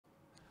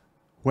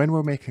When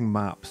we're making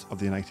maps of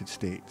the United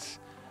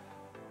States,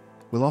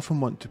 we'll often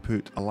want to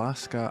put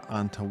Alaska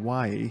and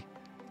Hawaii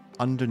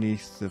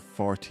underneath the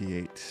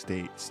 48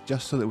 states,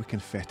 just so that we can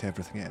fit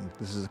everything in.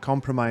 This is a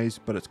compromise,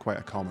 but it's quite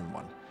a common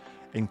one.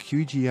 In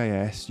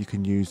QGIS, you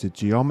can use the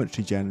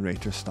geometry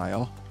generator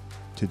style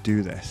to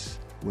do this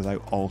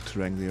without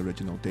altering the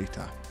original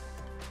data.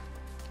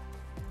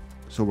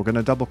 So we're going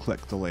to double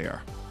click the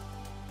layer,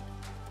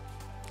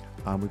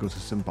 and we go to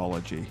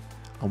symbology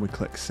and we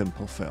click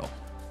simple fill,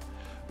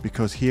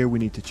 because here we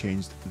need to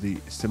change the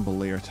symbol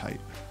layer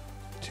type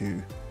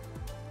to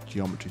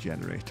geometry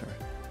generator.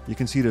 You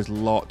can see there's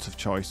lots of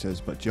choices,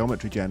 but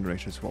geometry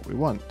generator is what we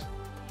want.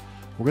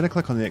 We're going to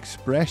click on the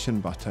expression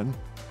button,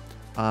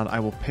 and I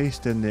will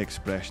paste in the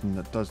expression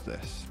that does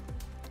this.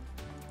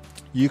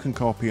 You can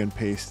copy and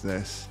paste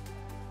this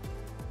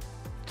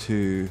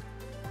to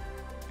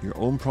your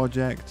own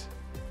project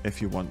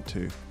if you want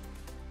to.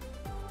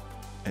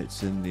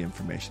 It's in the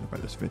information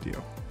about this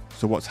video.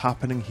 So what's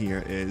happening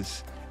here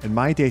is, in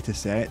my data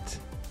set,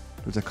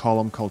 there's a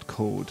column called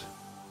code,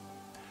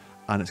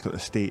 and it's got the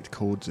state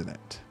codes in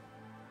it.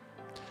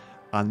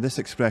 And this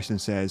expression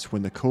says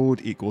when the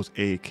code equals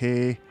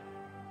AK,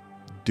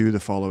 do the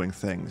following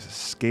things.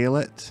 Scale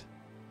it,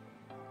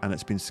 and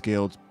it's been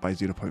scaled by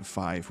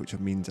 0.5, which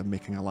means I'm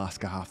making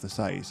Alaska half the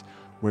size.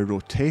 We're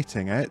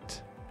rotating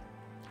it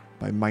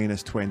by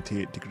minus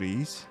 28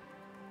 degrees.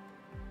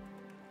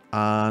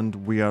 And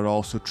we are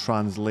also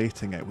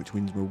translating it, which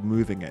means we're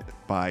moving it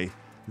by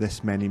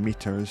this many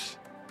meters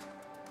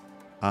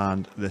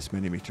and this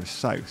many meters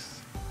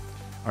south.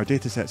 Our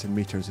data set's in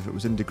meters. If it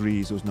was in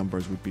degrees, those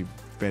numbers would be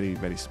very,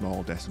 very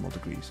small decimal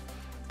degrees,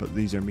 but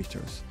these are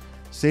meters.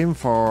 Same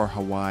for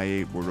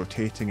Hawaii, we're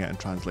rotating it and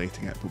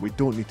translating it, but we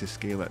don't need to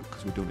scale it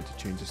because we don't need to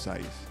change the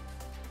size.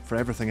 For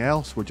everything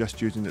else, we're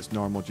just using its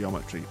normal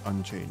geometry,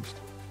 unchanged,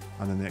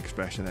 and then the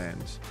expression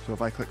ends. So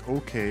if I click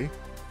OK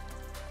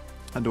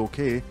and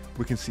OK,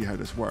 we can see how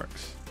this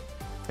works.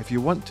 If you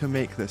want to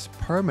make this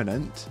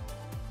permanent,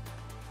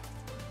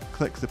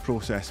 click the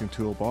processing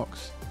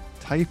toolbox,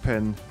 type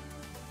in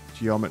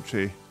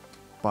geometry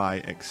by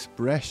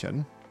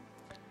expression,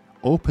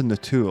 open the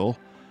tool,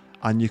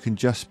 and you can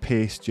just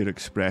paste your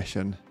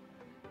expression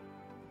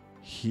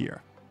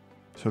here.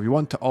 So if you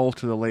want to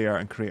alter the layer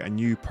and create a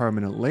new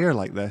permanent layer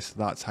like this,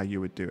 that's how you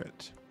would do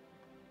it.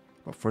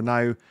 But for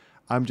now,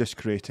 I'm just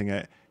creating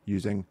it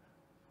using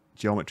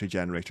geometry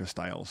generator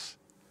styles.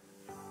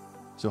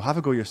 So have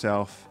a go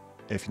yourself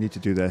if you need to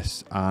do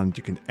this, and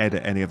you can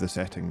edit any of the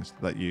settings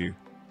that you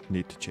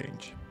need to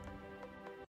change.